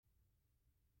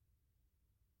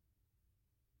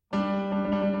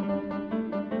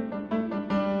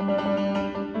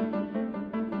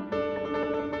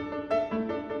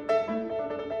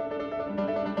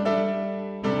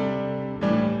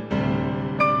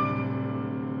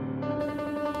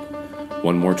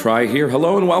One more try here.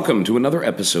 Hello and welcome to another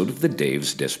episode of the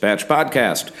Dave's Dispatch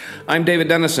Podcast. I'm David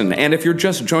Dennison, and if you're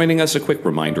just joining us, a quick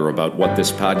reminder about what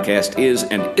this podcast is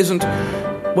and isn't.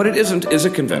 What it isn't is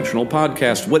a conventional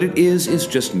podcast. What it is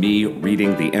just me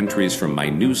reading the entries from my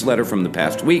newsletter from the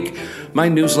past week. My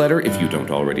newsletter, if you don't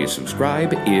already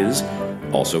subscribe, is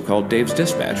also called Dave's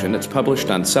Dispatch, and it's published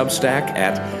on Substack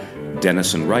at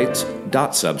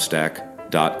dennisonwrites.substack.com.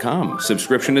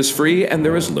 Subscription is free, and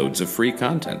there is loads of free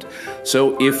content.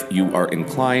 So if you are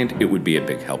inclined, it would be a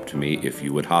big help to me if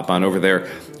you would hop on over there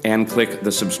and click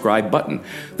the subscribe button.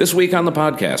 This week on the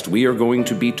podcast, we are going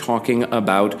to be talking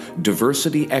about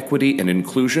diversity, equity, and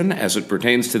inclusion as it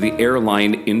pertains to the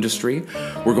airline industry.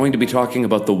 We're going to be talking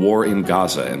about the war in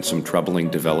Gaza and some troubling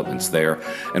developments there.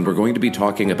 And we're going to be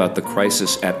talking about the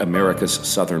crisis at America's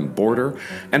southern border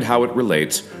and how it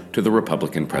relates to the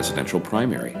Republican presidential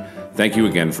primary. Thank you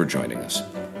again for joining us.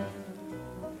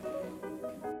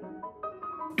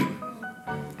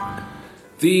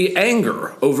 The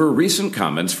anger over recent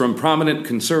comments from prominent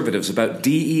conservatives about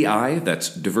DEI, that's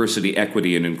diversity,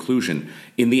 equity, and inclusion,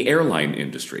 in the airline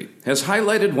industry has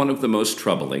highlighted one of the most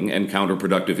troubling and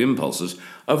counterproductive impulses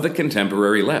of the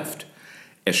contemporary left,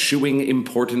 eschewing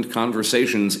important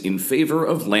conversations in favor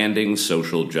of landing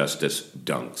social justice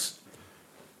dunks.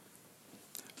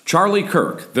 Charlie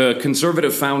Kirk, the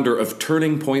conservative founder of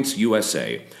Turning Points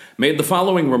USA, made the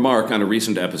following remark on a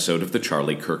recent episode of The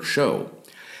Charlie Kirk Show.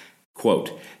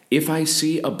 Quote, "If I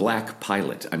see a black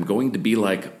pilot, I'm going to be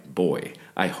like, boy,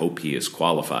 I hope he is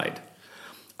qualified."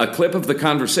 A clip of the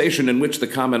conversation in which the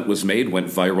comment was made went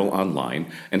viral online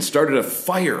and started a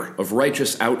fire of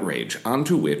righteous outrage,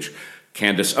 onto which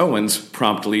Candace Owens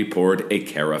promptly poured a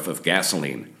carafe of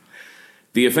gasoline.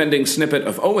 The offending snippet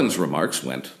of Owens' remarks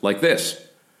went like this.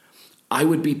 "I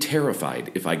would be terrified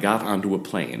if I got onto a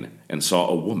plane and saw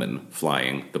a woman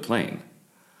flying the plane."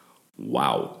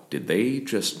 Wow, did they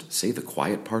just say the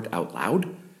quiet part out loud?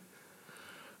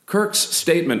 Kirk's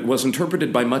statement was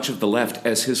interpreted by much of the left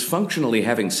as his functionally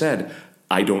having said,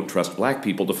 "I don't trust black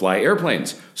people to fly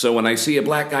airplanes, so when I see a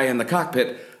black guy in the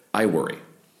cockpit, I worry."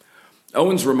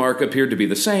 Owens' remark appeared to be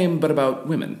the same, but about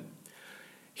women.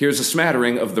 Here's a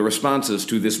smattering of the responses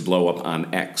to this blow-up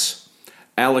on X.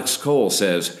 Alex Cole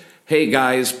says, "Hey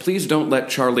guys, please don't let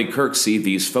Charlie Kirk see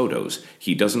these photos.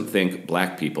 He doesn't think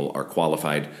black people are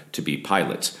qualified to be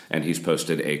pilots." And he's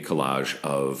posted a collage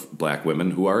of black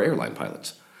women who are airline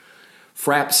pilots.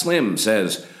 Frap Slim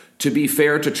says, "To be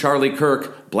fair to Charlie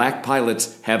Kirk, black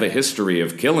pilots have a history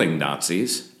of killing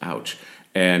Nazis." Ouch.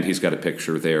 And he's got a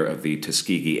picture there of the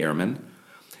Tuskegee Airmen.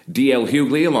 D.L.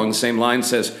 Hughley, along the same line,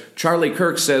 says, "Charlie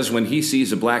Kirk says when he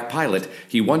sees a black pilot,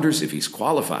 he wonders if he's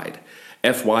qualified.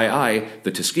 FYI,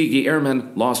 the Tuskegee Airmen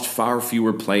lost far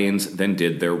fewer planes than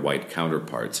did their white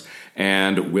counterparts."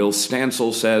 And Will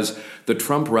Stansel says, "The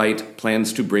Trump right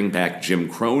plans to bring back Jim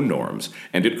Crow norms,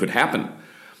 and it could happen.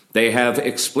 They have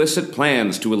explicit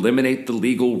plans to eliminate the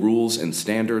legal rules and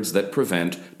standards that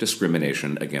prevent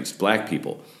discrimination against black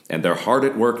people, and they're hard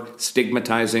at work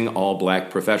stigmatizing all black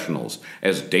professionals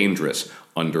as dangerous,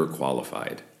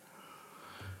 underqualified."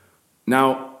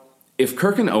 Now, if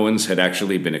Kirk and Owens had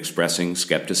actually been expressing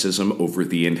skepticism over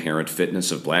the inherent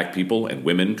fitness of black people and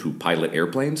women to pilot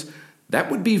airplanes, that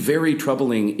would be very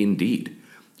troubling indeed.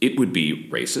 It would be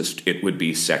racist, it would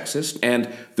be sexist, and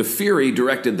the fury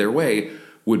directed their way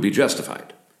would be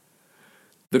justified.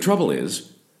 The trouble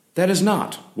is, that is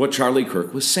not what Charlie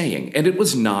Kirk was saying, and it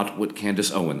was not what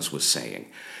Candace Owens was saying.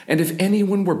 And if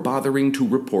anyone were bothering to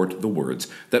report the words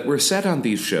that were said on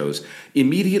these shows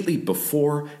immediately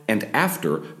before and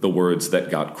after the words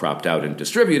that got cropped out and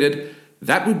distributed,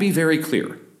 that would be very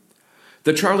clear.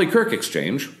 The Charlie Kirk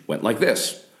exchange went like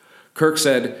this. Kirk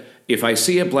said, "If I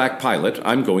see a black pilot,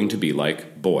 I'm going to be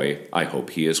like, boy, I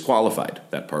hope he is qualified."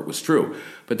 That part was true.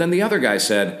 But then the other guy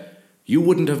said, "You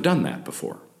wouldn't have done that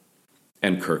before."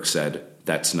 And Kirk said,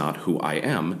 "That's not who I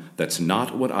am. That's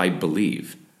not what I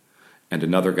believe." And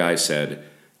another guy said,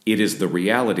 "It is the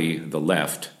reality the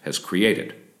left has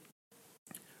created."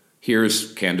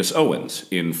 Here's Candace Owens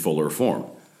in fuller form.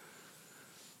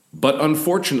 "But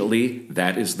unfortunately,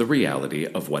 that is the reality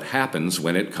of what happens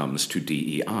when it comes to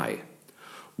DEI.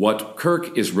 What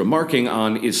Kirk is remarking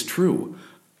on is true.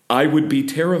 I would be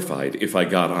terrified if I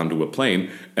got onto a plane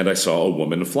and I saw a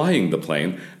woman flying the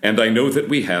plane, and I know that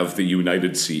we have the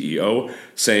United CEO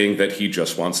saying that he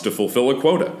just wants to fulfill a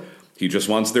quota. He just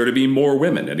wants there to be more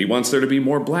women, and he wants there to be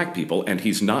more black people, and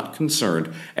he's not concerned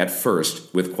at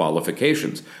first with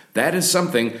qualifications. That is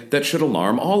something that should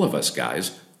alarm all of us,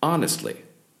 guys, honestly."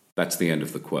 That's the end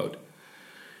of the quote.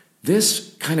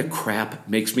 This kind of crap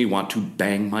makes me want to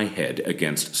bang my head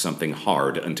against something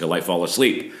hard until I fall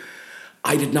asleep.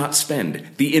 I did not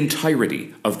spend the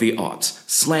entirety of the aughts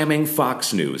slamming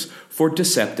Fox News for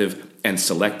deceptive and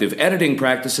selective editing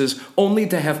practices only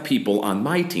to have people on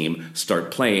my team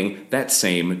start playing that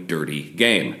same dirty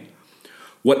game.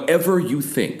 Whatever you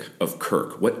think of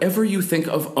Kirk, whatever you think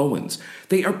of Owens,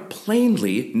 they are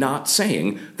plainly not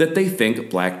saying that they think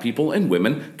black people and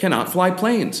women cannot fly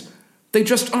planes. They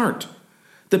just aren't.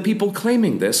 The people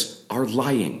claiming this are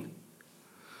lying.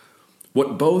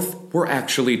 What both were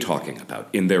actually talking about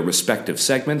in their respective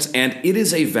segments, and it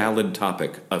is a valid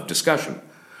topic of discussion,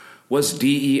 was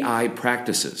DEI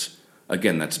practices.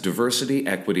 Again, that's diversity,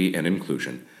 equity, and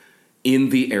inclusion in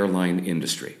the airline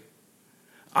industry.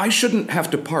 I shouldn't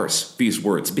have to parse these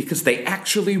words because they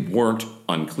actually weren't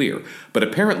unclear, but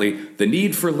apparently the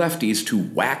need for lefties to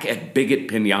whack at bigot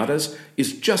piñatas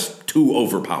is just too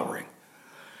overpowering.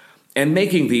 And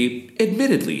making the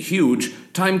admittedly huge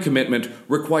time commitment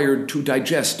required to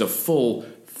digest a full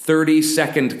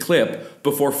 30-second clip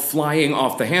before flying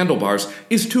off the handlebars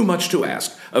is too much to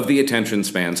ask of the attention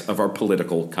spans of our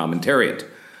political commentariat.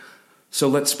 So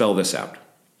let's spell this out.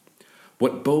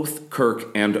 What both Kirk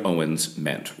and Owens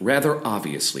meant, rather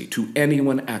obviously to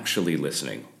anyone actually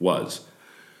listening, was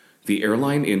the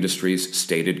airline industry's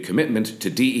stated commitment to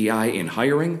DEI in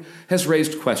hiring has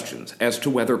raised questions as to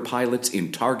whether pilots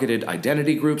in targeted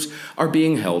identity groups are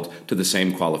being held to the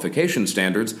same qualification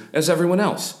standards as everyone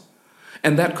else.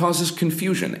 And that causes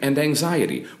confusion and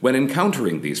anxiety when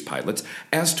encountering these pilots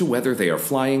as to whether they are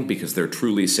flying because they're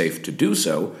truly safe to do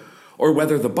so, or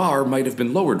whether the bar might have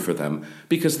been lowered for them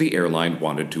because the airline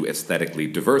wanted to aesthetically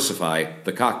diversify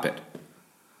the cockpit.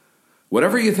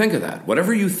 Whatever you think of that,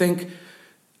 whatever you think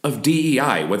of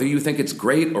DEI, whether you think it's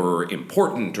great or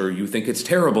important or you think it's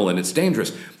terrible and it's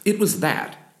dangerous, it was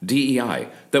that, DEI,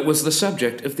 that was the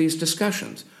subject of these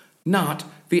discussions, not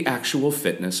the actual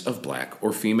fitness of black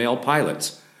or female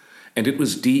pilots. And it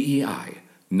was DEI,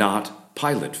 not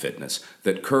pilot fitness,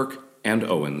 that Kirk and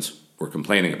Owens were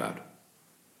complaining about.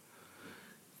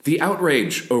 The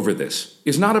outrage over this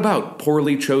is not about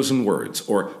poorly chosen words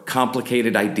or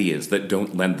complicated ideas that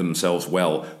don't lend themselves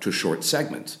well to short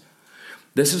segments.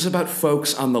 This is about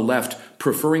folks on the left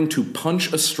preferring to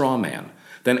punch a straw man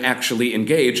than actually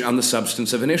engage on the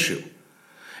substance of an issue.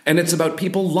 And it's about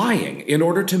people lying in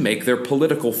order to make their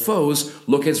political foes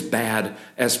look as bad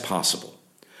as possible.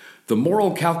 The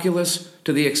moral calculus,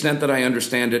 to the extent that I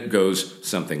understand it, goes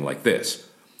something like this.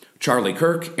 Charlie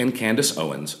Kirk and Candace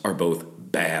Owens are both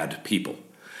bad people.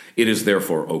 It is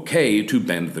therefore okay to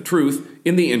bend the truth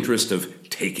in the interest of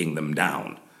taking them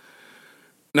down.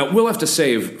 Now, we'll have to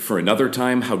save for another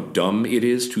time how dumb it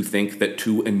is to think that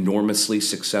two enormously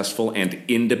successful and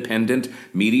independent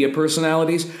media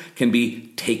personalities can be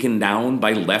taken down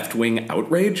by left-wing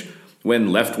outrage,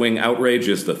 when left-wing outrage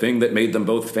is the thing that made them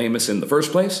both famous in the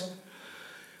first place.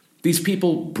 These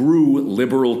people brew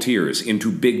liberal tears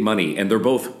into big money, and they're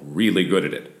both really good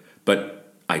at it.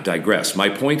 But I digress. My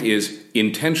point is,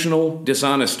 intentional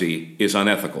dishonesty is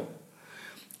unethical.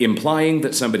 Implying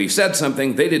that somebody said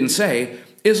something they didn't say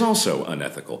is also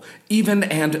unethical, even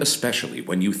and especially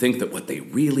when you think that what they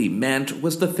really meant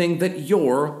was the thing that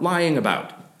you're lying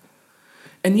about.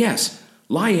 And yes,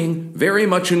 lying very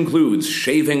much includes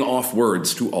shaving off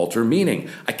words to alter meaning.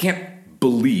 I can't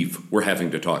believe we're having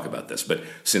to talk about this, but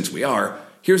since we are,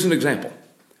 here's an example.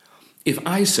 If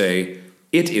I say,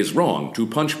 "It is wrong to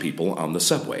punch people on the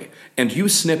subway," and you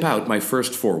snip out my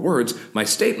first 4 words, my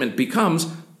statement becomes,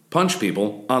 "punch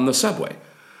people on the subway."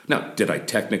 Now, did I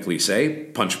technically say,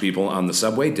 "punch people on the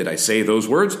subway"? Did I say those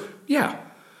words? Yeah.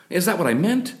 Is that what I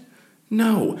meant?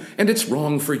 No. And it's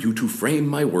wrong for you to frame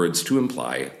my words to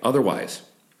imply otherwise.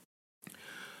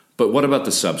 But what about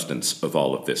the substance of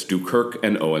all of this? Do Kirk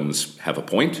and Owens have a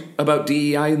point about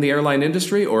DEI in the airline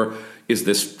industry, or is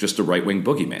this just a right-wing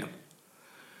boogeyman?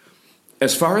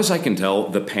 As far as I can tell,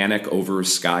 the panic over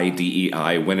Sky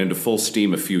DEI went into full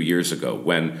steam a few years ago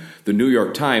when the New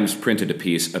York Times printed a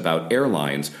piece about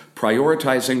airlines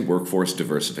prioritizing workforce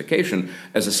diversification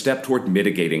as a step toward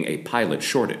mitigating a pilot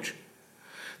shortage.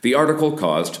 The article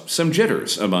caused some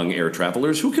jitters among air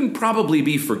travelers who can probably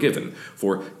be forgiven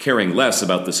for caring less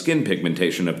about the skin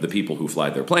pigmentation of the people who fly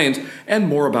their planes and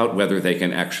more about whether they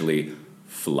can actually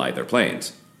fly their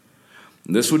planes.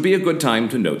 This would be a good time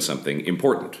to note something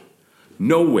important.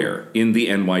 Nowhere in the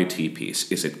NYT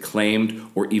piece is it claimed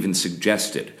or even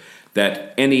suggested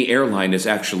that any airline is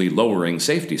actually lowering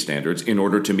safety standards in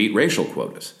order to meet racial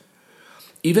quotas.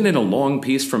 Even in a long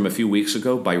piece from a few weeks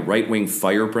ago by right-wing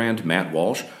firebrand Matt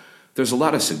Walsh, there's a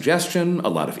lot of suggestion, a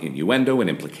lot of innuendo and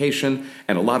implication,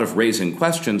 and a lot of raising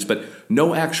questions, but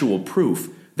no actual proof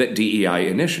that DEI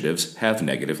initiatives have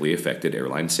negatively affected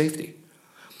airline safety.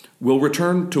 We'll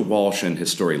return to Walsh and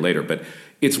his story later, but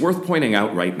it's worth pointing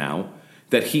out right now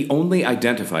that he only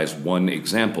identifies one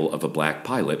example of a black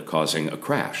pilot causing a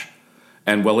crash.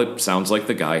 And while it sounds like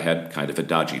the guy had kind of a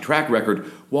dodgy track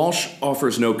record, Walsh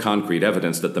offers no concrete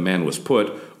evidence that the man was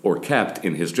put or kept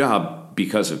in his job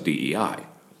because of DEI.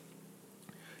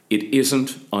 It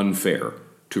isn't unfair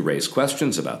to raise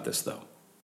questions about this, though.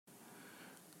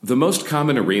 The most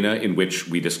common arena in which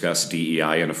we discuss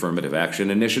DEI and affirmative action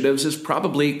initiatives is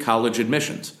probably college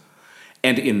admissions.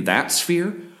 And in that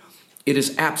sphere, it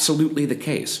is absolutely the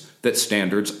case that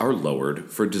standards are lowered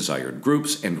for desired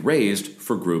groups and raised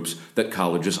for groups that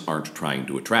colleges aren't trying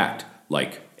to attract,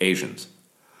 like Asians.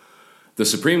 The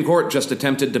Supreme Court just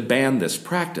attempted to ban this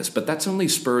practice, but that's only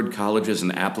spurred colleges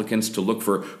and applicants to look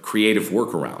for creative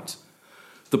workarounds.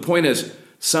 The point is,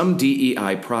 some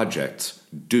DEI projects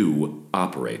do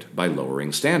operate by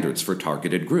lowering standards for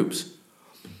targeted groups.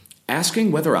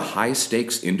 Asking whether a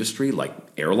high-stakes industry like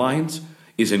airlines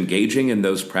is engaging in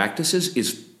those practices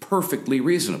is perfectly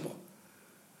reasonable.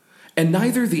 And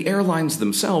neither the airlines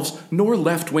themselves nor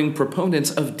left-wing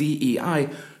proponents of DEI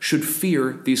should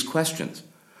fear these questions,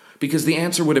 because the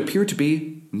answer would appear to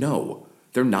be no,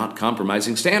 they're not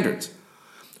compromising standards.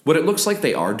 What it looks like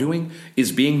they are doing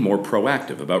is being more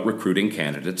proactive about recruiting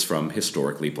candidates from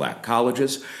historically black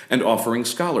colleges and offering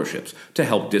scholarships to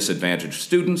help disadvantaged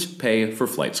students pay for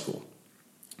flight school.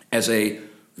 As a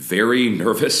very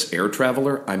nervous air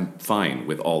traveler, I'm fine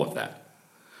with all of that.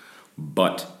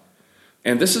 But,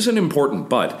 and this is an important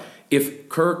but, if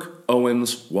Kirk,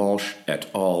 Owens, Walsh, et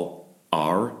al.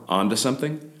 Are onto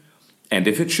something, and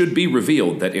if it should be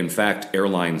revealed that in fact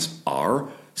airlines are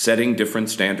setting different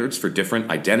standards for different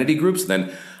identity groups,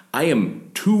 then I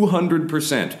am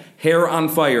 200% hair on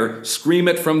fire, scream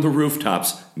it from the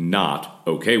rooftops, not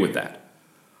okay with that.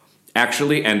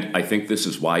 Actually, and I think this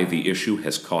is why the issue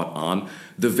has caught on,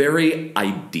 the very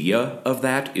idea of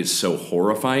that is so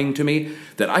horrifying to me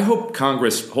that I hope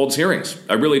Congress holds hearings.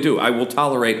 I really do. I will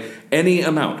tolerate any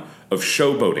amount of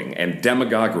showboating and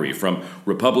demagoguery from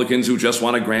Republicans who just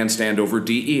want to grandstand over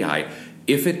DEI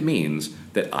if it means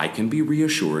that I can be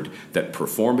reassured that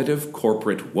performative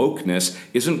corporate wokeness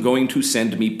isn't going to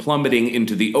send me plummeting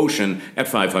into the ocean at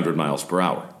 500 miles per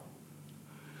hour.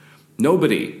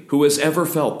 Nobody who has ever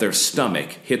felt their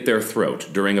stomach hit their throat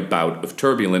during a bout of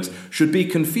turbulence should be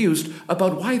confused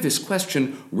about why this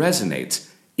question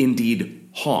resonates, indeed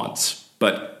haunts.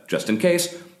 But just in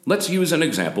case, let's use an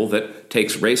example that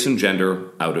takes race and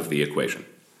gender out of the equation.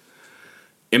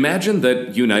 Imagine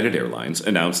that United Airlines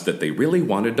announced that they really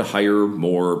wanted to hire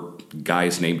more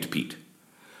guys named Pete.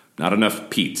 Not enough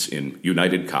Petes in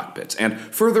United cockpits. And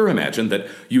further imagine that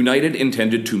United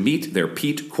intended to meet their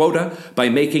Pete quota by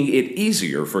making it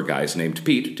easier for guys named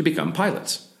Pete to become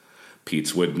pilots.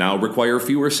 Petes would now require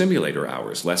fewer simulator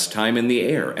hours, less time in the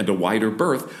air, and a wider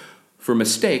berth for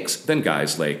mistakes than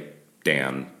guys like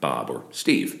Dan, Bob, or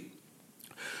Steve.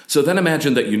 So then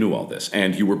imagine that you knew all this,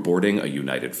 and you were boarding a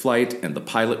United flight, and the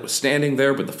pilot was standing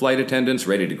there with the flight attendants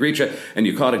ready to greet you, and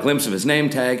you caught a glimpse of his name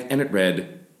tag, and it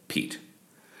read, Pete.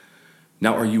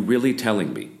 Now, are you really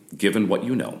telling me, given what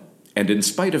you know, and in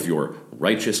spite of your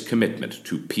righteous commitment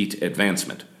to Pete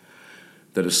advancement,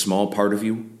 that a small part of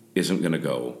you isn't going to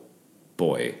go,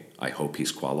 boy, I hope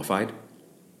he's qualified?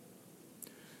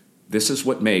 This is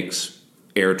what makes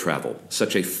air travel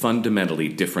such a fundamentally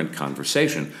different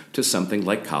conversation to something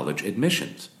like college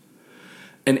admissions.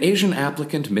 An Asian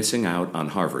applicant missing out on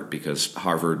Harvard because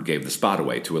Harvard gave the spot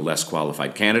away to a less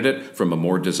qualified candidate from a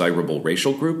more desirable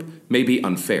racial group may be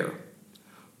unfair.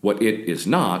 What it is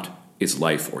not is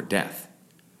life or death.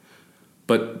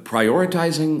 But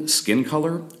prioritizing skin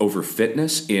color over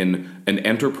fitness in an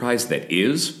enterprise that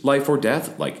is life or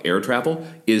death, like air travel,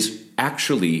 is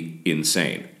actually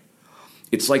insane.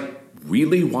 It's like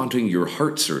really wanting your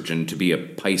heart surgeon to be a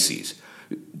Pisces.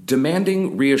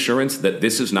 Demanding reassurance that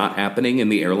this is not happening in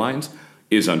the airlines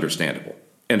is understandable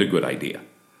and a good idea.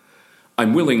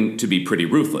 I'm willing to be pretty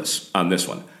ruthless on this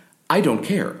one. I don't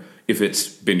care if it's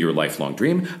been your lifelong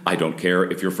dream. I don't care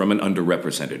if you're from an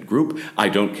underrepresented group. I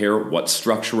don't care what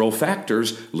structural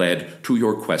factors led to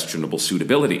your questionable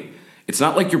suitability. It's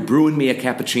not like you're brewing me a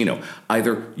cappuccino.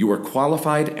 Either you are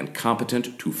qualified and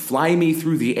competent to fly me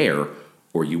through the air,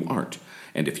 or you aren't.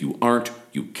 And if you aren't,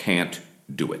 you can't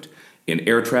do it. In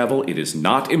air travel, it is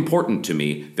not important to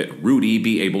me that Rudy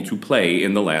be able to play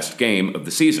in the last game of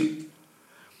the season.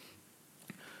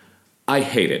 I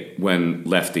hate it when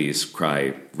lefties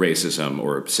cry racism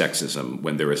or sexism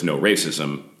when there is no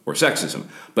racism or sexism,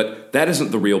 but that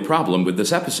isn't the real problem with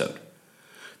this episode.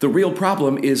 The real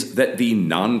problem is that the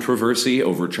non-controversy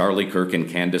over Charlie Kirk and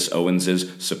Candace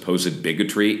Owens' supposed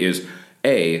bigotry is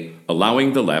A,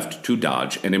 allowing the left to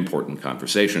dodge an important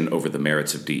conversation over the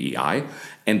merits of DEI,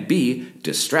 and B,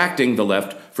 distracting the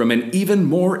left from an even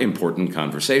more important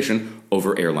conversation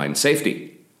over airline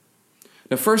safety.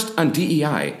 Now, first, on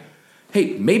DEI,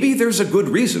 hey, maybe there's a good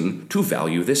reason to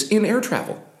value this in air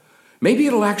travel. Maybe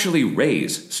it'll actually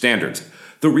raise standards.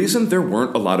 The reason there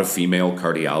weren't a lot of female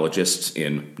cardiologists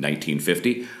in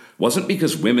 1950 wasn't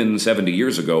because women 70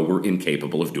 years ago were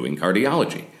incapable of doing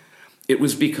cardiology. It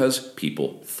was because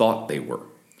people thought they were.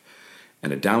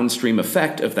 And a downstream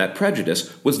effect of that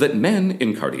prejudice was that men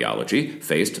in cardiology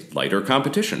faced lighter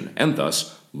competition and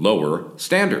thus lower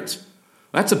standards.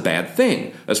 That's a bad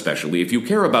thing, especially if you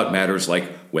care about matters like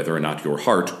whether or not your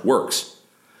heart works.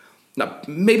 Now,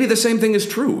 maybe the same thing is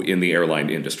true in the airline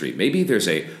industry. Maybe there's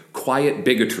a quiet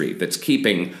bigotry that's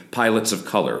keeping pilots of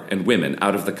color and women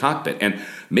out of the cockpit, and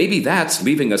maybe that's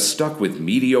leaving us stuck with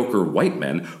mediocre white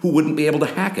men who wouldn't be able to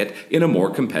hack it in a more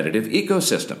competitive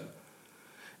ecosystem.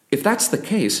 If that's the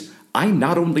case, I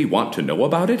not only want to know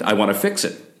about it, I want to fix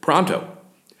it, pronto.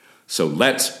 So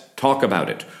let's talk about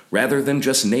it, rather than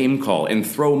just name call and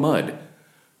throw mud.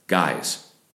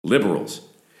 Guys, liberals,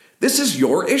 this is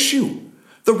your issue.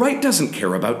 The right doesn't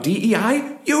care about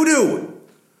DEI, you do.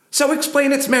 So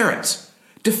explain its merits.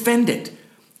 Defend it.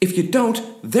 If you don't,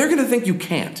 they're going to think you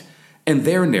can't, and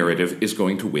their narrative is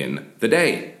going to win the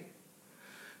day.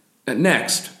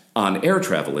 Next, on air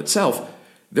travel itself,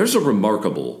 there's a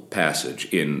remarkable passage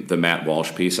in the Matt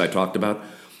Walsh piece I talked about.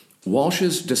 Walsh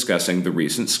is discussing the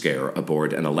recent scare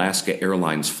aboard an Alaska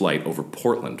Airlines flight over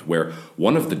Portland, where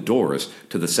one of the doors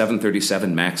to the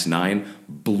 737 MAX 9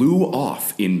 blew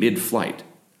off in mid-flight.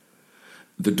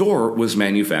 The door was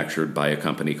manufactured by a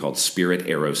company called Spirit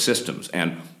Aerosystems,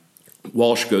 and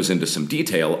Walsh goes into some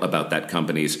detail about that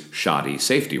company's shoddy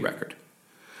safety record.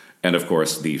 And of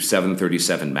course, the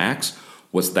 737 MAX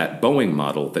was that Boeing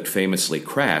model that famously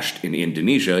crashed in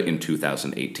Indonesia in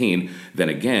 2018, then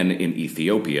again in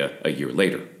Ethiopia a year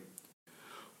later.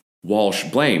 Walsh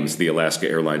blames the Alaska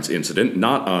Airlines incident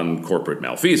not on corporate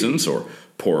malfeasance or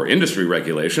poor industry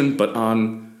regulation, but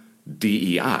on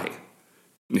DEI.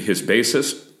 His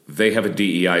basis, they have a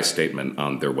DEI statement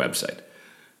on their website.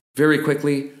 Very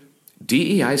quickly,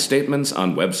 DEI statements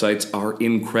on websites are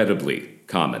incredibly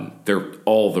common. They're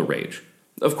all the rage.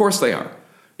 Of course they are.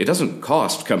 It doesn't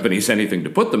cost companies anything to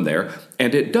put them there,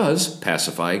 and it does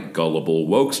pacify gullible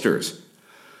wokesters.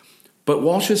 But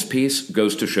Walsh's piece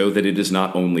goes to show that it is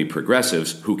not only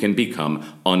progressives who can become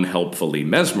unhelpfully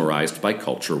mesmerized by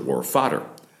culture war fodder.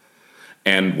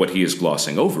 And what he is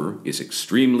glossing over is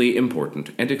extremely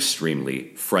important and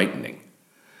extremely frightening.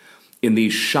 In the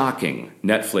shocking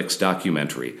Netflix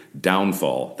documentary,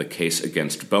 Downfall, The Case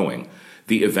Against Boeing,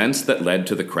 the events that led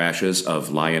to the crashes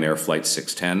of Lion Air Flight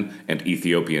 610 and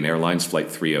Ethiopian Airlines Flight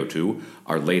 302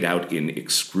 are laid out in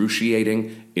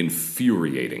excruciating,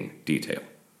 infuriating detail.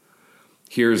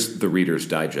 Here's the Reader's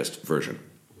Digest version.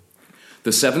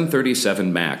 The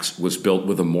 737 MAX was built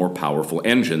with a more powerful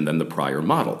engine than the prior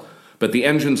model, but the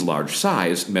engine's large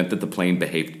size meant that the plane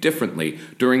behaved differently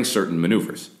during certain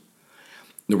maneuvers.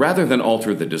 Rather than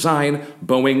alter the design,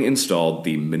 Boeing installed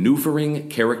the Maneuvering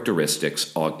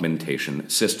Characteristics Augmentation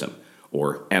System,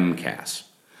 or MCAS.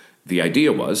 The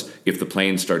idea was, if the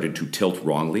plane started to tilt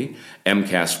wrongly,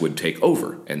 MCAS would take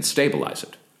over and stabilize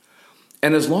it.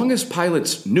 And as long as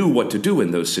pilots knew what to do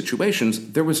in those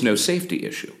situations, there was no safety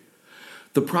issue.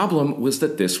 The problem was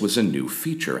that this was a new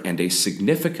feature, and a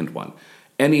significant one.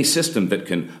 Any system that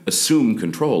can assume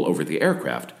control over the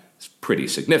aircraft is pretty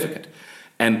significant,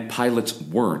 and pilots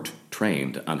weren't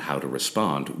trained on how to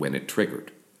respond when it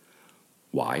triggered.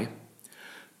 Why?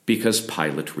 Because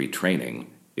pilot retraining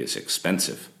is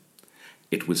expensive.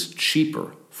 It was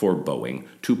cheaper for Boeing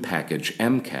to package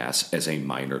MCAS as a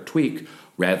minor tweak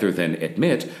rather than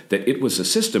admit that it was a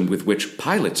system with which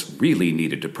pilots really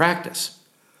needed to practice.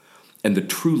 And the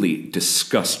truly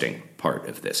disgusting part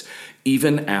of this,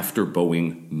 even after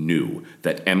Boeing knew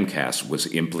that MCAS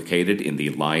was implicated in the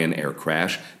Lion Air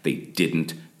crash, they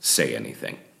didn't say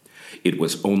anything. It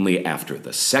was only after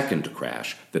the second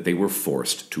crash that they were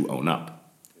forced to own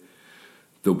up.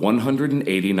 The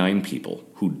 189 people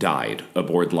who died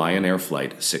aboard Lion Air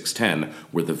Flight 610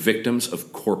 were the victims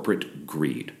of corporate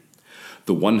greed.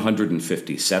 The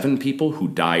 157 people who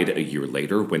died a year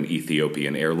later when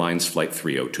Ethiopian Airlines Flight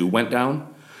 302 went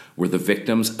down were the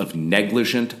victims of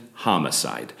negligent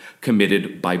homicide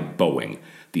committed by Boeing,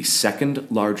 the second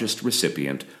largest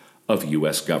recipient of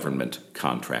U.S. government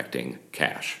contracting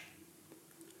cash.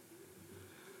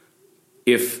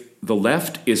 If the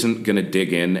left isn't going to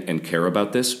dig in and care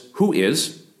about this, who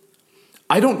is?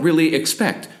 I don't really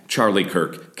expect Charlie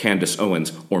Kirk, Candace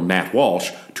Owens, or Matt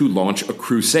Walsh to launch a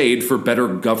crusade for better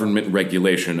government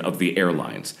regulation of the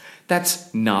airlines.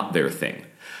 That's not their thing.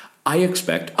 I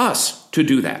expect us to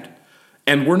do that.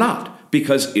 And we're not,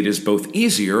 because it is both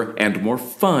easier and more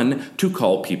fun to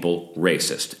call people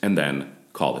racist and then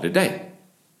call it a day.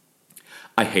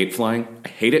 I hate flying. I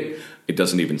hate it. It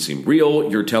doesn't even seem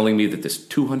real. You're telling me that this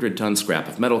 200-ton scrap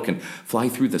of metal can fly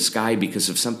through the sky because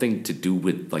of something to do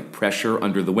with, pressure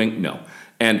under the wing? No.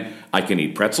 And I can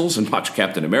eat pretzels and watch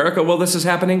Captain America while this is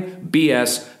happening?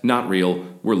 BS, not real.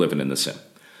 We're living in the sim.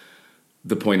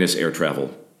 The point is, air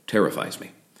travel terrifies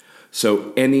me.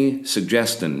 So any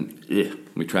suggestion,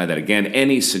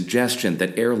 any suggestion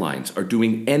that airlines are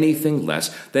doing anything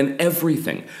less than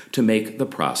everything to make the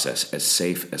process as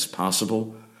safe as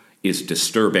possible is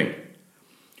disturbing.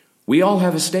 We all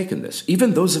have a stake in this,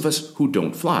 even those of us who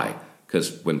don't fly,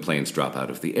 because when planes drop out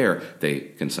of the air, they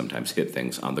can sometimes hit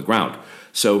things on the ground.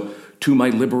 So, to my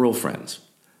liberal friends,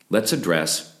 let's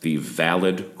address the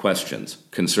valid questions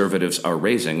conservatives are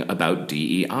raising about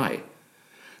DEI.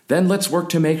 Then let's work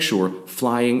to make sure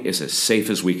flying is as safe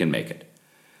as we can make it.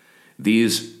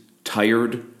 These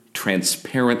tired,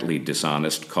 transparently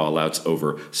dishonest call-outs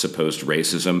over supposed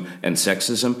racism and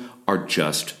sexism are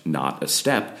just not a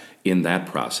step in that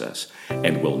process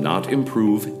and will not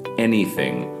improve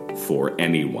anything for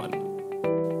anyone.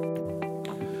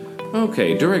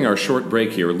 Okay, during our short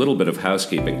break here, a little bit of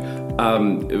housekeeping.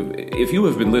 If you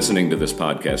have been listening to this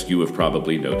podcast, you have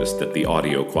probably noticed that the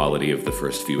audio quality of the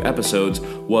first few episodes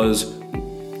was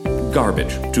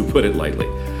garbage, to put it lightly.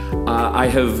 I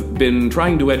have been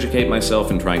trying to educate myself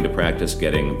and trying to practice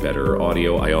getting better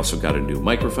audio. I also got a new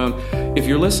microphone. If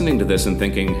you're listening to this and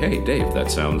thinking, hey, Dave, that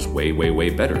sounds way, way, way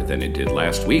better than it did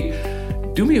last week,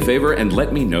 do me a favor and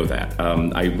let me know that.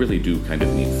 I really do kind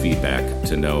of need feedback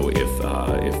to know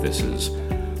if this is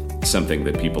something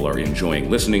that people are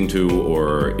enjoying listening to,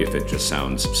 or if it just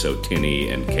sounds so tinny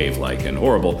and cave-like and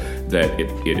horrible that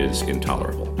it is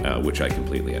intolerable, which I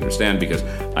completely understand, because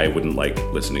I wouldn't like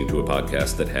listening to a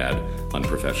podcast that had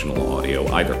unprofessional audio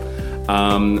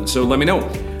either. So let me know.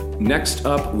 Next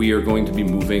up, we are going to be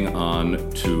moving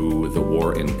on to the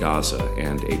war in Gaza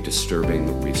and a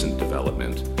disturbing recent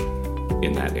development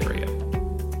in that area.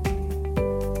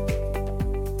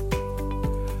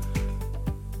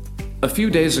 A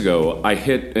few days ago, I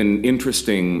hit an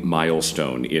interesting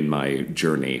milestone in my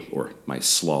journey, or my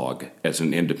slog, as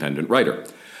an independent writer.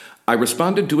 I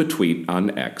responded to a tweet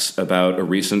on X about a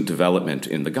recent development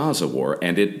in the Gaza war,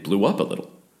 and it blew up a little.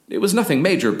 It was nothing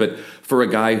major, but for a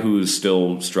guy who's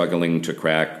still struggling to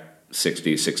crack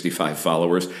 60, 65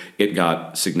 followers, it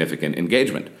got significant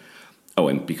engagement. Oh,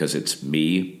 and because it's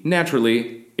me,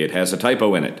 naturally, it has a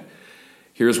typo in it.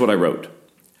 Here's what I wrote.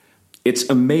 It's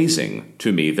amazing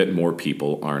to me that more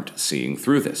people aren't seeing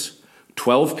through this.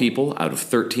 12 people out of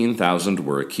 13,000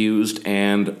 were accused,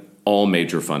 and all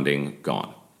major funding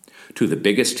gone. To the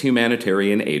biggest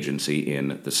humanitarian agency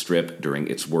in the Strip during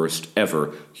its worst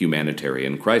ever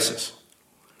humanitarian crisis.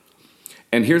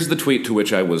 And here's the tweet to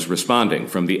which I was responding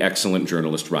from the excellent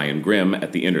journalist Ryan Grimm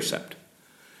at The Intercept.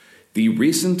 The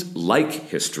recent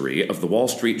history of the Wall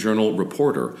Street Journal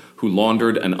reporter who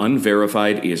laundered an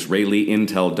unverified Israeli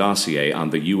intel dossier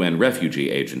on the UN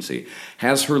Refugee Agency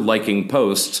has her liking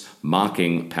posts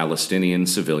mocking Palestinian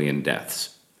civilian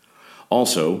deaths.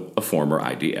 Also, a former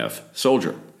IDF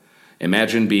soldier.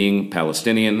 Imagine being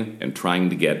Palestinian and trying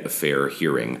to get a fair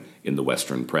hearing in the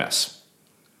Western press.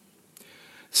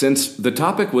 Since the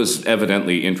topic was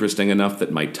evidently interesting enough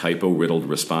that my typo-riddled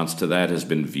response to that has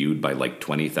been viewed by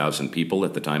 20,000 people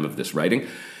at the time of this writing,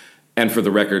 and for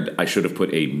the record, I should have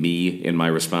put a me in my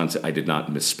response. I did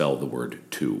not misspell the word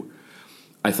to.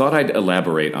 I thought I'd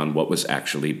elaborate on what was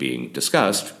actually being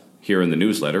discussed here in the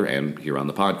newsletter and here on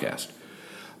the podcast.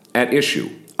 At issue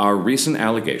are recent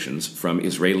allegations from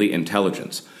Israeli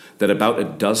intelligence that about a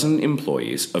dozen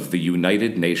employees of the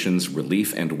United Nations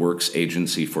Relief and Works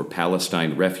Agency for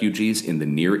Palestine Refugees in the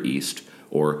Near East,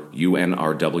 or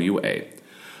UNRWA,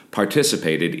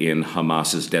 participated in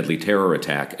Hamas's deadly terror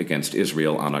attack against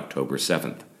Israel on October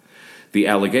 7th. The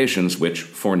allegations, which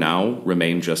for now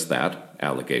remain just that,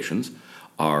 allegations,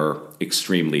 are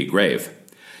extremely grave.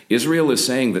 Israel is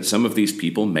saying that some of these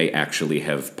people may actually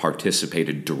have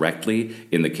participated directly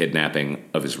in the kidnapping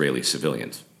of Israeli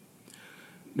civilians.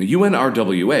 The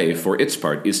UNRWA, for its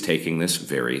part, is taking this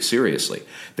very seriously.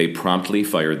 They promptly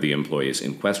fired the employees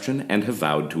in question and have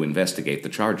vowed to investigate the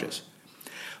charges.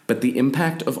 But the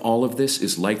impact of all of this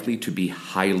is likely to be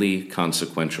highly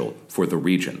consequential for the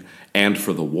region and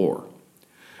for the war.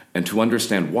 And to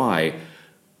understand why,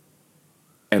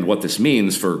 and what this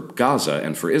means for Gaza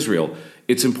and for Israel,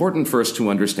 it's important first to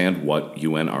understand what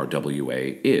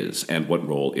UNRWA is and what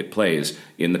role it plays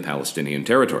in the Palestinian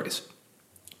territories.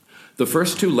 The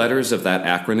first two letters of that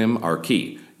acronym are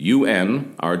key.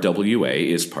 UNRWA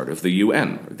is part of the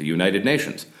UN, or the United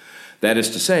Nations. That is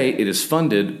to say, it is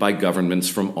funded by governments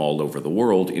from all over the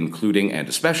world, including and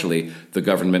especially the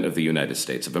government of the United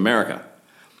States of America.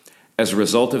 As a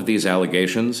result of these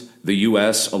allegations, the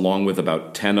U.S., along with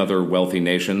about 10 other wealthy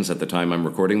nations at the time I'm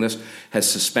recording this, has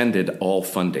suspended all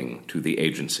funding to the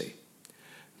agency.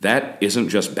 That isn't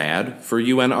just bad for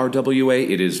UNRWA,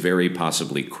 it is very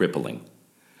possibly crippling.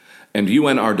 And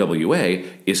UNRWA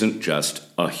isn't just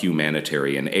a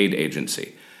humanitarian aid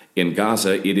agency. In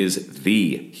Gaza, it is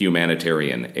the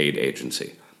humanitarian aid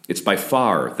agency. It's by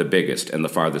far the biggest and the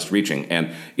farthest reaching,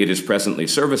 and it is presently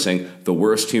servicing the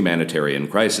worst humanitarian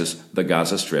crisis the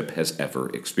Gaza Strip has ever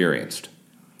experienced.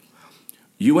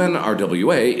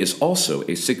 UNRWA is also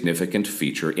a significant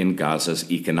feature in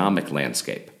Gaza's economic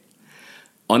landscape.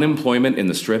 Unemployment in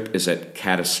the Strip is at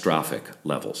catastrophic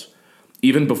levels.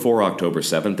 Even before October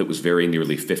 7th, it was very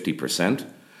nearly 50%.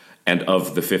 And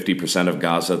of the 50% of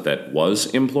Gaza that was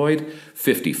employed,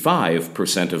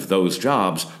 55% of those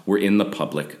jobs were in the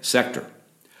public sector.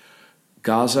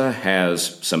 Gaza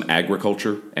has some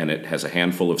agriculture, and it has a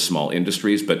handful of small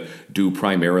industries, but due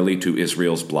primarily to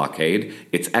Israel's blockade,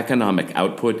 its economic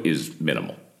output is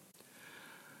minimal.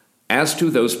 As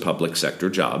to those public sector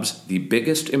jobs, the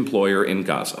biggest employer in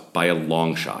Gaza, by a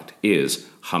long shot, is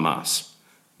Hamas.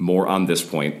 More on this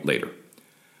point later.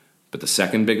 But the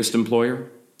second biggest employer?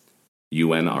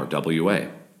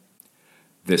 UNRWA.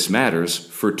 This matters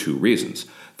for two reasons.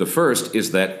 The first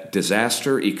is that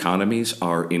disaster economies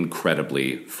are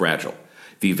incredibly fragile.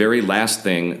 The very last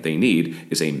thing they need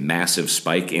is a massive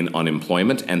spike in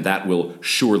unemployment, and that will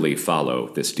surely follow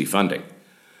this defunding.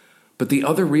 But the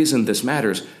other reason this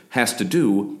matters has to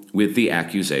do with the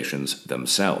accusations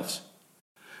themselves.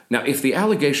 Now, if the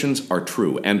allegations are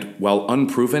true, and while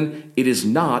unproven, it is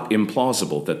not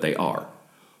implausible that they are,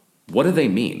 what do they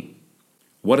mean?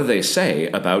 What do they say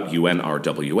about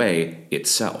UNRWA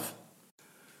itself?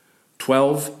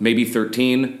 12, maybe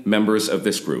 13 members of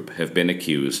this group have been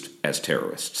accused as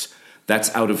terrorists.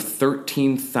 That's out of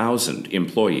 13,000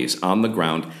 employees on the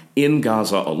ground in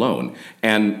Gaza alone,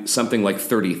 and something like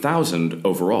 30,000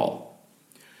 overall.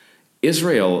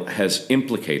 Israel has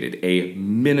implicated a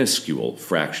minuscule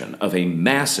fraction of a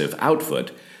massive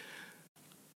outfit.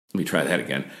 Let me try that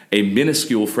again. A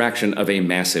minuscule fraction of a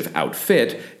massive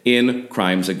outfit in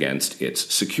crimes against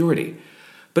its security.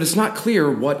 But it's not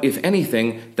clear what, if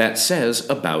anything, that says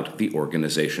about the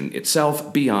organization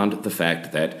itself beyond the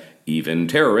fact that even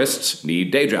terrorists need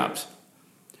day jobs.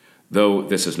 Though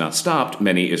this has not stopped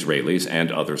many Israelis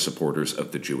and other supporters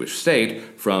of the Jewish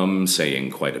state from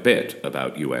saying quite a bit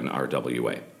about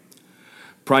UNRWA.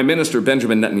 Prime Minister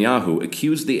Benjamin Netanyahu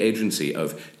accused the agency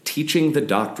of teaching the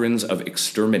doctrines of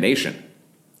extermination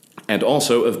and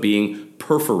also of being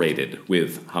perforated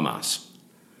with Hamas.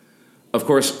 Of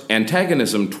course,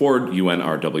 antagonism toward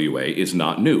UNRWA is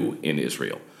not new in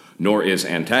Israel, nor is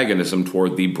antagonism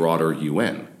toward the broader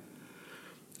UN.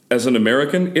 As an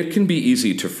American, it can be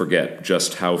easy to forget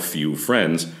just how few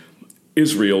friends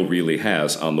Israel really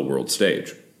has on the world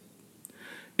stage.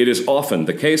 It is often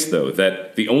the case, though,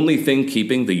 that the only thing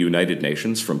keeping the United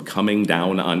Nations from coming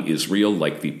down on Israel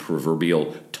like the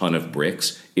proverbial ton of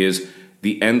bricks is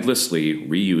the endlessly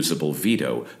reusable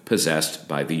veto possessed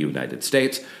by the United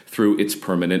States through its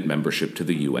permanent membership to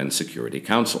the UN Security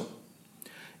Council.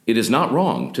 It is not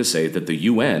wrong to say that the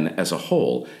UN as a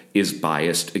whole is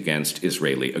biased against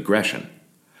Israeli aggression.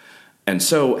 And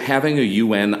so having a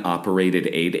UN-operated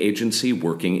aid agency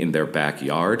working in their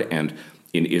backyard and,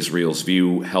 in Israel's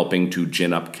view, helping to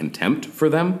gin up contempt for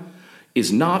them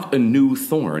is not a new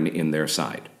thorn in their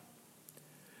side.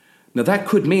 Now, that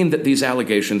could mean that these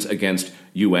allegations against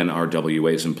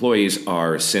UNRWA's employees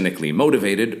are cynically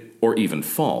motivated or even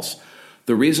false.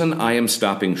 The reason I am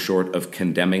stopping short of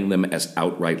condemning them as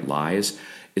outright lies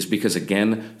is because,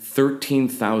 again,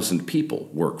 13,000 people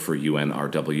work for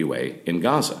UNRWA in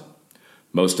Gaza.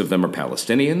 Most of them are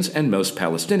Palestinians, and most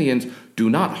Palestinians do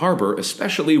not harbor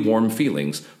especially warm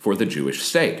feelings for the Jewish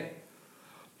state.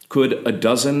 Could a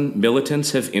dozen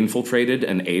militants have infiltrated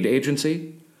an aid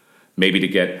agency? Maybe to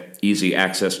get easy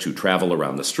access to travel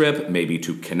around the Strip, maybe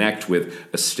to connect with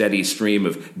a steady stream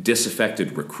of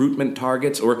disaffected recruitment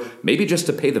targets, or maybe just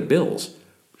to pay the bills.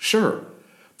 Sure,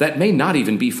 that may not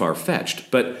even be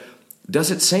far-fetched, but does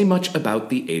it say much about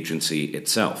the agency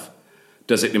itself?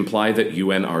 Does it imply that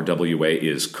UNRWA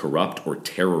is corrupt or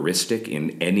terroristic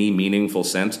in any meaningful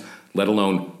sense, let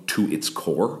alone to its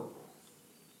core?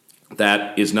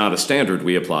 That is not a standard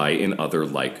we apply in other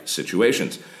like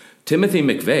situations. Timothy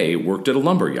McVeigh worked at a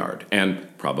lumber yard and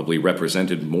probably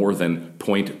represented more than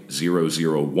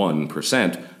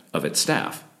 0.001% of its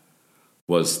staff.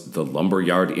 Was the lumber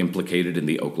yard implicated in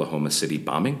the Oklahoma City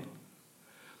bombing?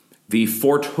 The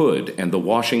Fort Hood and the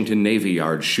Washington Navy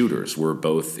Yard shooters were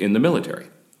both in the military.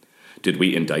 Did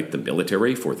we indict the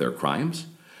military for their crimes?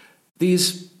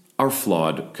 These are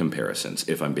flawed comparisons,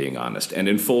 if I'm being honest. And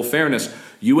in full fairness,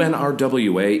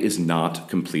 UNRWA is not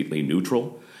completely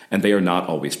neutral, and they are not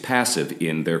always passive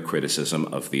in their criticism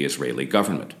of the Israeli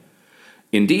government.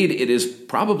 Indeed, it is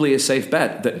probably a safe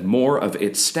bet that more of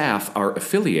its staff are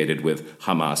affiliated with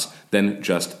Hamas than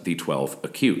just the 12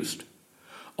 accused.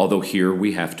 Although here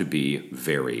we have to be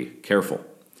very careful.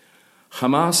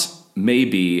 Hamas may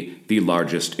be the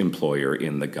largest employer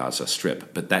in the Gaza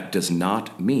Strip, but that does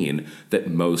not mean that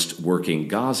most working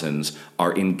Gazans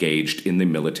are engaged in the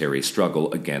military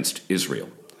struggle against Israel.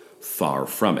 Far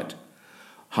from it.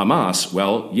 Hamas,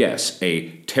 well, yes, a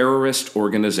terrorist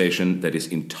organization that is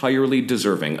entirely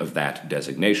deserving of that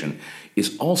designation,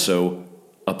 is also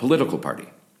a political party.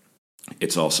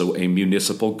 It's also a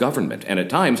municipal government, and at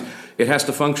times it has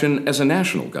to function as a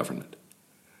national government.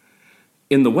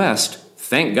 In the West,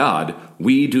 thank God,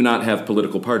 we do not have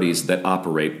political parties that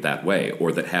operate that way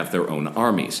or that have their own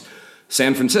armies.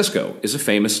 San Francisco is a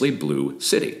famously blue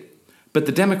city, but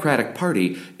the Democratic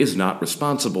Party is not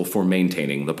responsible for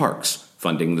maintaining the parks,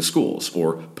 funding the schools,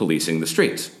 or policing the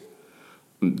streets.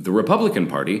 The Republican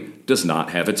Party does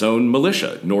not have its own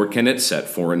militia, nor can it set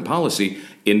foreign policy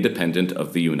independent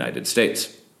of the United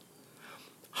States.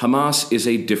 Hamas is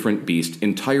a different beast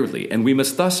entirely, and we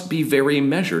must thus be very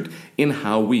measured in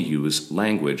how we use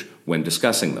language when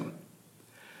discussing them.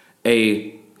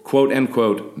 A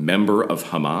quote-unquote member of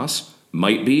Hamas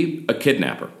might be a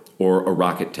kidnapper or a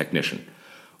rocket technician,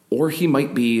 or he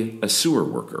might be a sewer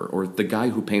worker or the guy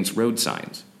who paints road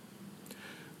signs.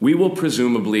 We will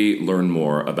presumably learn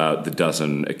more about the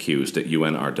dozen accused at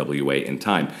UNRWA in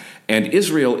time, and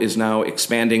Israel is now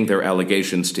expanding their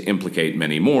allegations to implicate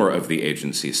many more of the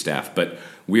agency's staff, but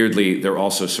weirdly, they're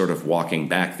also sort of walking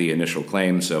back the initial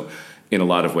claim, so in a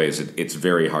lot of ways, it's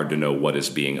very hard to know what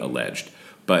is being alleged.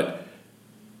 But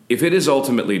if it is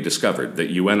ultimately discovered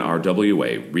that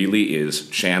UNRWA really is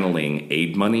channeling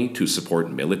aid money to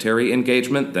support military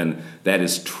engagement, then that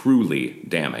is truly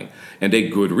damning, and a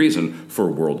good reason for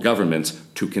world governments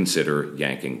to consider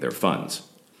yanking their funds.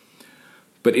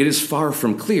 But it is far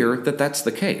from clear that that's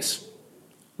the case.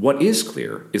 What is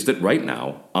clear is that right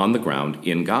now, on the ground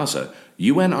in Gaza,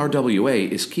 UNRWA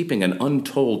is keeping an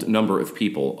untold number of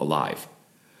people alive.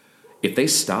 If they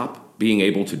stop being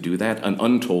able to do that, an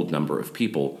untold number of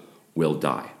people will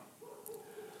die.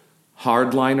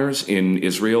 Hardliners in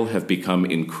Israel have become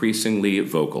increasingly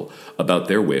vocal about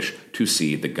their wish to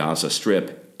see the Gaza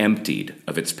Strip emptied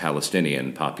of its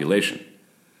Palestinian population.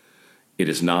 It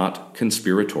is not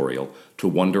conspiratorial to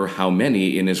wonder how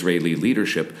many in Israeli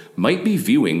leadership might be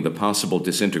viewing the possible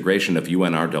disintegration of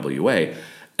UNRWA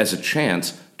as a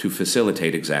chance to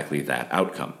facilitate exactly that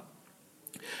outcome.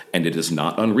 And it is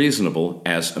not unreasonable,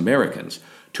 as Americans,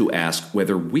 to ask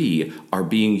whether we are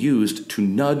being used to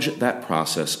nudge that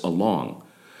process along,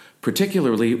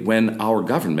 particularly when our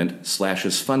government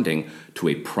slashes funding to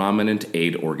a prominent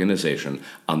aid organization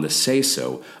on the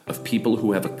say-so of people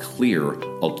who have a clear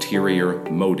ulterior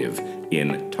motive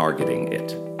in targeting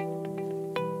it.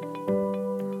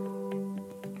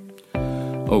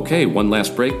 Okay, one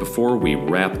last break before we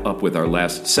wrap up with our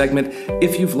last segment.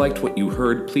 If you've liked what you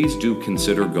heard, please do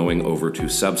consider going over to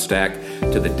Substack,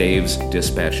 to the Dave's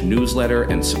Dispatch newsletter,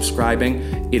 and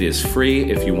subscribing. It is free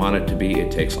if you want it to be.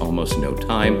 It takes almost no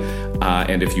time.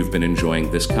 And if you've been enjoying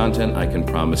this content, I can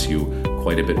promise you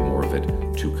quite a bit more of it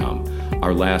to come.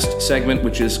 Our last segment,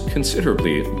 which is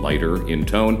considerably lighter in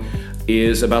tone,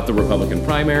 is about the Republican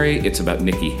primary, it's about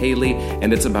Nikki Haley,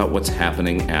 and it's about what's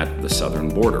happening at the southern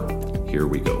border. Here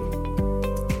we go.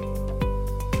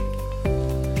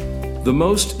 The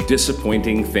most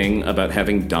disappointing thing about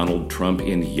having Donald Trump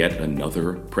in yet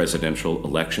another presidential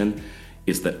election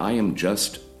is that I am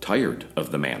just tired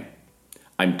of the man.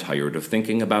 I'm tired of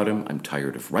thinking about him. I'm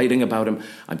tired of writing about him.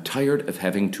 I'm tired of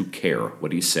having to care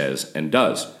what he says and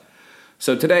does.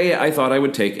 So today I thought I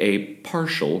would take a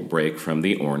partial break from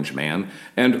the Orange Man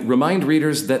and remind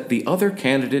readers that the other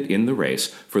candidate in the race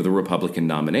for the Republican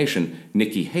nomination,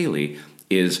 Nikki Haley,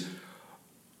 is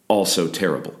also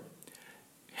terrible.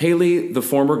 Haley, the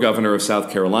former governor of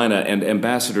South Carolina and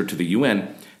ambassador to the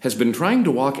UN, has been trying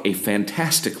to walk a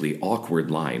fantastically awkward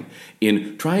line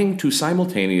in trying to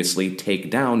simultaneously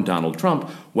take down Donald Trump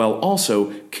while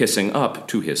also kissing up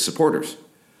to his supporters.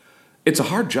 It's a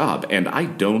hard job, and I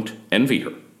don't envy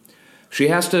her. She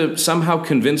has to somehow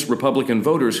convince Republican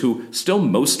voters who still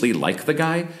mostly like the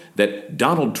guy that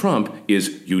Donald Trump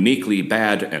is uniquely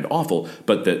bad and awful,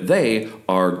 but that they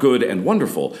are good and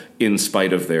wonderful in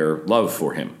spite of their love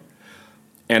for him.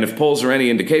 And if polls are any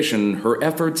indication, her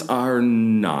efforts are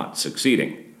not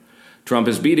succeeding. Trump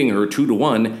is beating her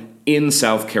 2-1 in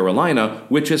South Carolina,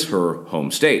 which is her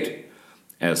home state.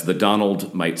 As the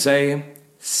Donald might say,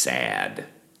 sad.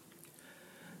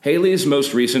 Haley's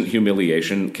most recent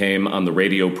humiliation came on the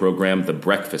radio program The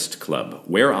Breakfast Club,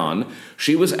 whereon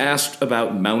she was asked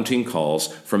about mounting calls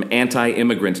from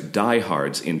anti-immigrant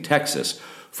diehards in Texas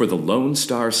for the Lone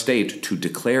Star State to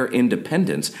declare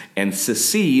independence and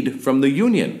secede from the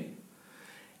Union.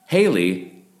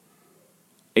 Haley,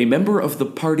 a member of the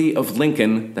Party of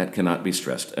Lincoln, that cannot be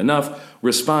stressed enough,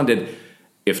 responded,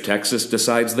 "If Texas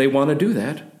decides they want to do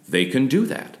that, they can do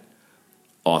that."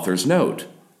 Author's note: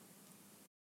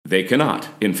 they cannot,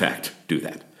 in fact, do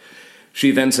that.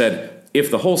 She then said, if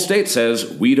the whole state says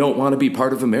we don't want to be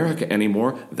part of America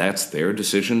anymore, that's their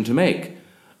decision to make.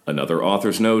 Another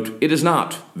author's note, it is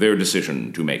not their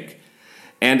decision to make.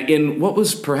 And in what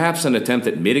was perhaps an attempt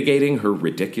at mitigating her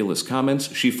ridiculous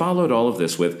comments, she followed all of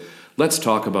this with, let's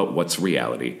talk about what's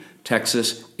reality.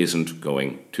 Texas isn't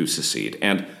going to secede.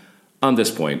 And on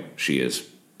this point, she is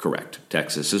correct.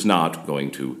 Texas is not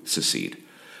going to secede.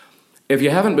 If you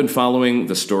haven't been following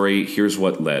the story, here's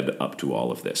what led up to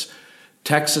all of this.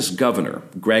 Texas Governor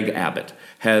Greg Abbott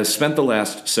has spent the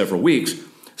last several weeks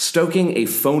stoking a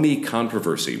phony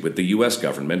controversy with the U.S.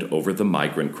 government over the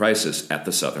migrant crisis at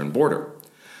the southern border.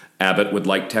 Abbott would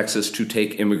like Texas to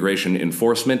take immigration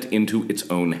enforcement into its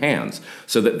own hands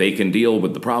so that they can deal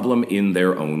with the problem in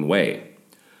their own way.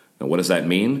 Now, what does that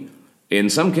mean? In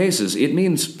some cases, it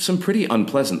means some pretty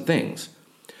unpleasant things.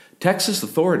 Texas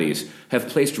authorities have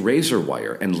placed razor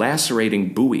wire and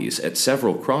lacerating buoys at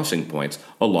several crossing points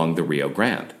along the Rio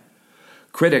Grande.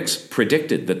 Critics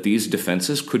predicted that these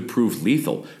defenses could prove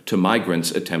lethal to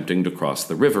migrants attempting to cross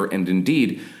the river, and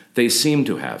indeed, they seem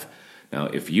to have. Now,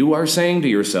 if you are saying to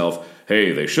yourself,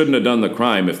 hey, they shouldn't have done the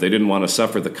crime if they didn't want to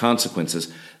suffer the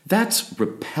consequences, that's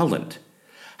repellent.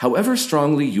 However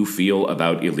strongly you feel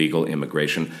about illegal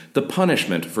immigration, the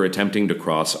punishment for attempting to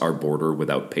cross our border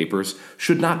without papers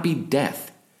should not be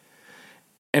death.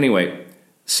 Anyway,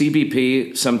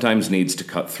 CBP sometimes needs to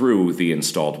cut through the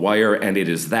installed wire, and it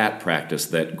is that practice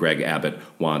that Greg Abbott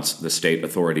wants the state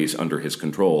authorities under his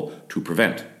control to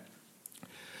prevent.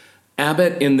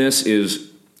 Abbott in this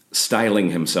is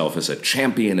styling himself as a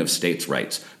champion of states'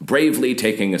 rights, bravely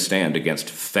taking a stand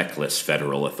against feckless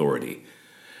federal authority.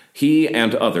 He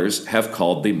and others have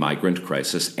called the migrant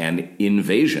crisis an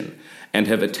invasion and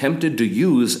have attempted to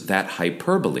use that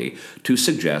hyperbole to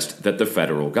suggest that the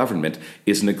federal government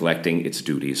is neglecting its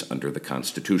duties under the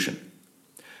Constitution.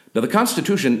 Now, the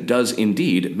Constitution does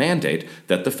indeed mandate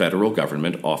that the federal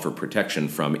government offer protection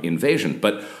from invasion,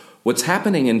 but what's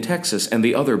happening in Texas and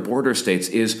the other border states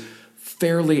is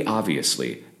fairly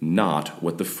obviously not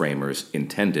what the framers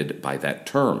intended by that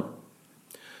term.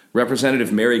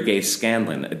 Representative Mary Gay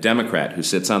Scanlon, a Democrat who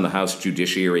sits on the House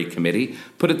Judiciary Committee,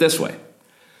 put it this way.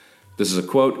 This is a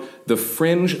quote, "The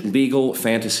fringe legal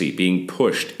fantasy being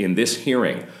pushed in this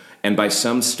hearing and by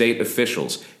some state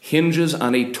officials hinges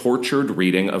on a tortured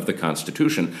reading of the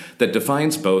Constitution that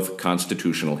defines both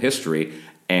constitutional history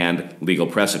and legal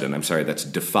precedent."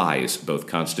 Defies both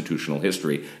constitutional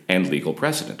history and legal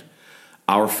precedent.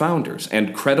 Our founders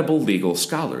and credible legal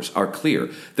scholars are clear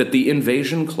that the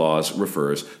invasion clause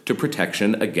refers to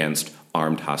protection against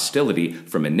armed hostility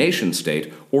from a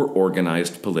nation-state or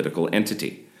organized political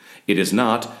entity. It is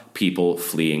not people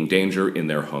fleeing danger in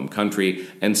their home country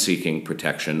and seeking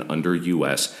protection under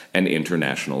U.S. and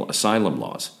international asylum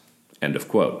laws. End of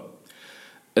quote.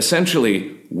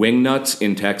 Essentially, wingnuts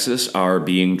in Texas are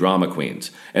being drama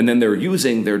queens, and then they're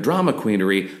using their drama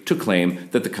queenery to claim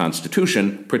that the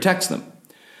Constitution protects them.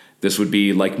 This would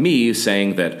be like me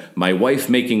saying that my wife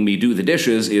making me do the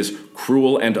dishes is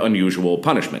cruel and unusual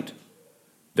punishment,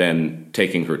 then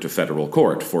taking her to federal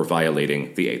court for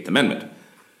violating the Eighth Amendment.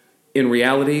 In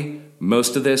reality,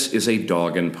 most of this is a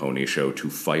dog and pony show to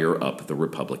fire up the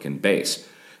Republican base.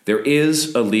 There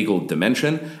is a legal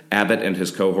dimension. Abbott and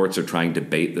his cohorts are trying to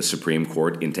bait the Supreme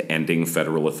Court into ending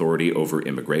federal authority over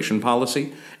immigration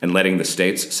policy and letting the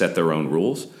states set their own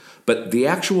rules. But the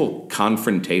actual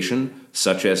confrontation,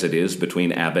 such as it is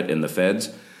between Abbott and the feds,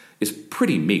 is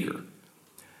pretty meager.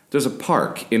 There's a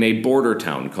park in a border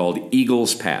town called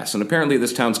Eagles Pass, and apparently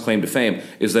this town's claim to fame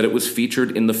is that it was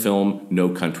featured in the film No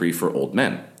Country for Old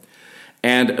Men.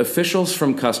 And officials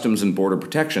from Customs and Border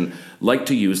Protection like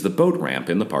to use the boat ramp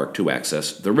in the park to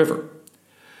access the river.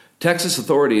 Texas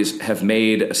authorities have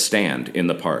made a stand in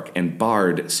the park and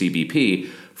barred CBP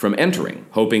from entering,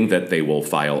 hoping that they will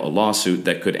file a lawsuit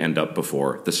that could end up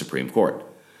before the Supreme Court.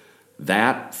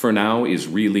 That, for now, is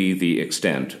really the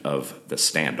extent of the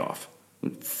standoff.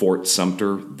 Fort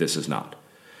Sumter, this is not.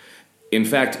 In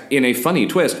fact, in a funny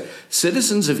twist,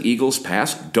 citizens of Eagles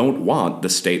Pass don't want the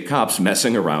state cops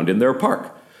messing around in their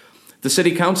park. The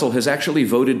city council has actually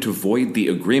voted to void the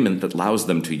agreement that allows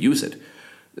them to use it.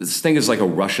 This thing is like a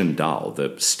Russian doll.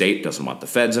 The state doesn't want the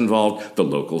feds involved. The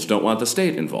locals don't want the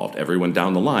state involved. Everyone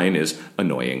down the line is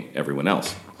annoying everyone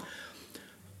else.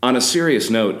 On a serious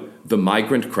note, the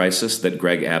migrant crisis that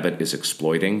Greg Abbott is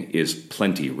exploiting is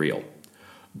plenty real.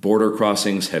 Border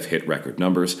crossings have hit record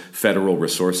numbers, federal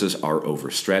resources are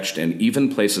overstretched, and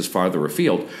even places farther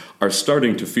afield are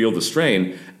starting to feel the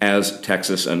strain as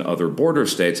Texas and other border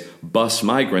states bus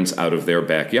migrants out of their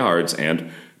backyards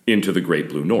and into the Great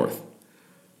Blue North.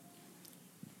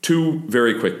 Two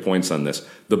very quick points on this.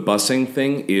 The busing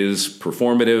thing is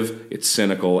performative, it's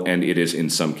cynical, and it is in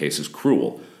some cases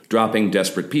cruel. Dropping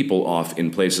desperate people off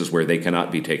in places where they cannot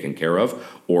be taken care of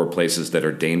or places that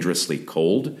are dangerously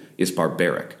cold is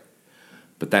barbaric.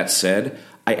 But that said,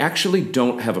 I actually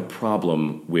don't have a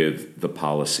problem with the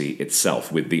policy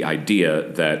itself, with the idea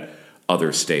that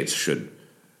other states should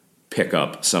pick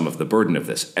up some of the burden of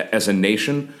this. As a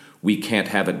nation, we can't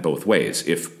have it both ways.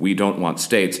 If we don't want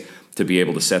states to be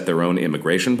able to set their own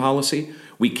immigration policy,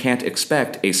 we can't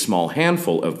expect a small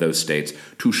handful of those states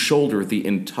to shoulder the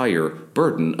entire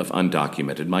burden of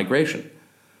undocumented migration.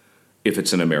 If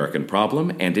it's an American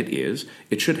problem, and it is,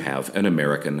 it should have an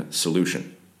American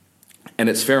solution. And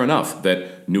it's fair enough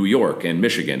that New York and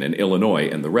Michigan and Illinois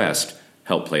and the rest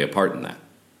help play a part in that.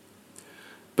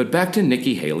 But back to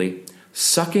Nikki Haley,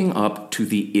 sucking up to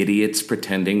the idiots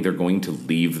pretending they're going to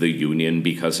leave the union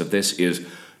because of this is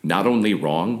not only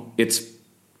wrong, it's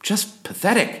just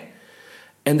pathetic.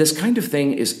 And this kind of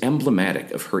thing is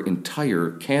emblematic of her entire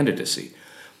candidacy.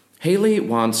 Haley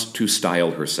wants to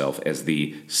style herself as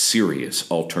the serious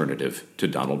alternative to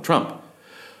Donald Trump.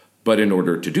 But in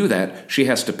order to do that, she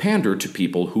has to pander to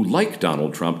people who like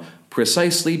Donald Trump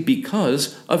precisely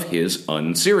because of his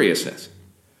unseriousness.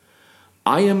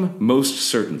 I am most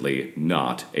certainly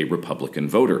not a Republican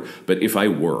voter, but if I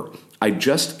were, I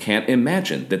just can't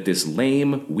imagine that this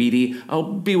lame, weedy,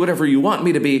 I'll be whatever you want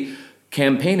me to be,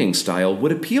 campaigning style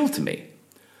would appeal to me.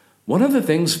 One of the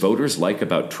things voters like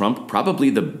about Trump,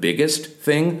 probably the biggest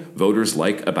thing voters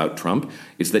like about Trump,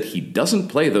 is that he doesn't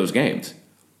play those games.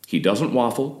 He doesn't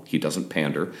waffle, he doesn't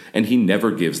pander, and he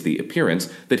never gives the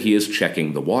appearance that he is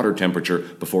checking the water temperature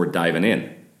before diving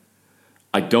in.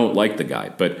 I don't like the guy,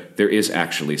 but there is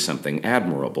actually something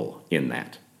admirable in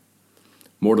that.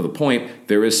 More to the point,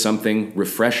 there is something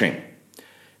refreshing.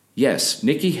 Yes,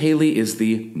 Nikki Haley is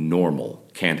the normal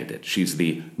candidate. She's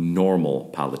the normal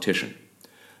politician.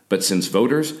 But since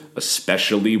voters,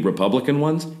 especially Republican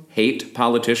ones, hate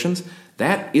politicians,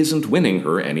 that isn't winning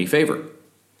her any favor.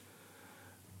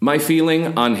 My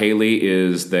feeling on Haley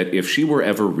is that if she were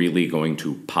ever really going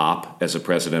to pop as a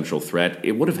presidential threat,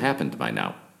 it would have happened by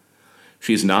now.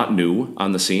 She's not new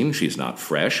on the scene, she's not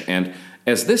fresh, and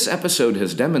as this episode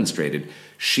has demonstrated,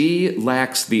 she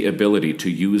lacks the ability to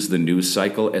use the news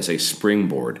cycle as a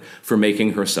springboard for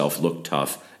making herself look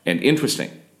tough and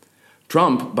interesting.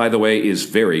 Trump, by the way, is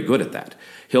very good at that.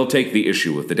 He'll take the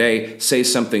issue of the day, say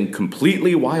something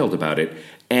completely wild about it,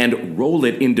 and roll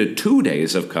it into 2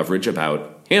 days of coverage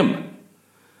about him.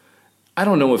 I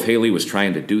don't know if Haley was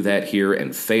trying to do that here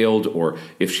and failed, or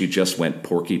if she just went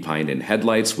porcupine in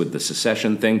headlights with the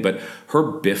secession thing, but her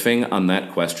biffing on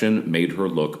that question made her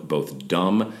look both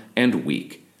dumb and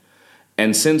weak.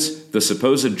 And since the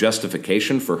supposed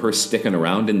justification for her sticking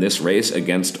around in this race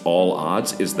against all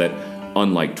odds is that,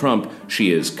 unlike Trump,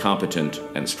 she is competent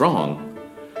and strong,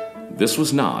 this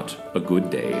was not a good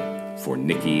day for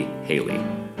Nikki Haley.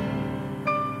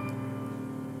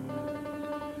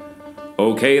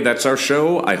 Okay, that's our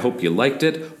show. I hope you liked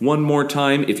it. One more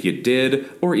time, if you did,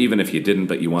 or even if you didn't,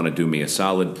 but you want to do me a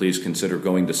solid, please consider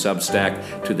going to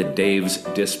Substack to the Dave's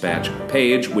Dispatch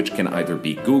page, which can either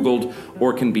be Googled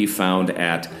or can be found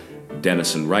at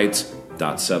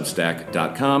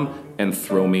denisonwrites.substack.com, and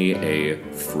throw me a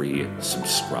free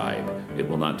subscribe. It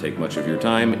will not take much of your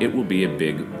time. It will be a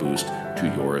big boost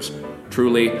to yours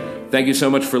truly. Thank you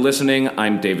so much for listening.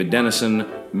 I'm David Denison.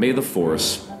 May the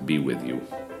Force be with you.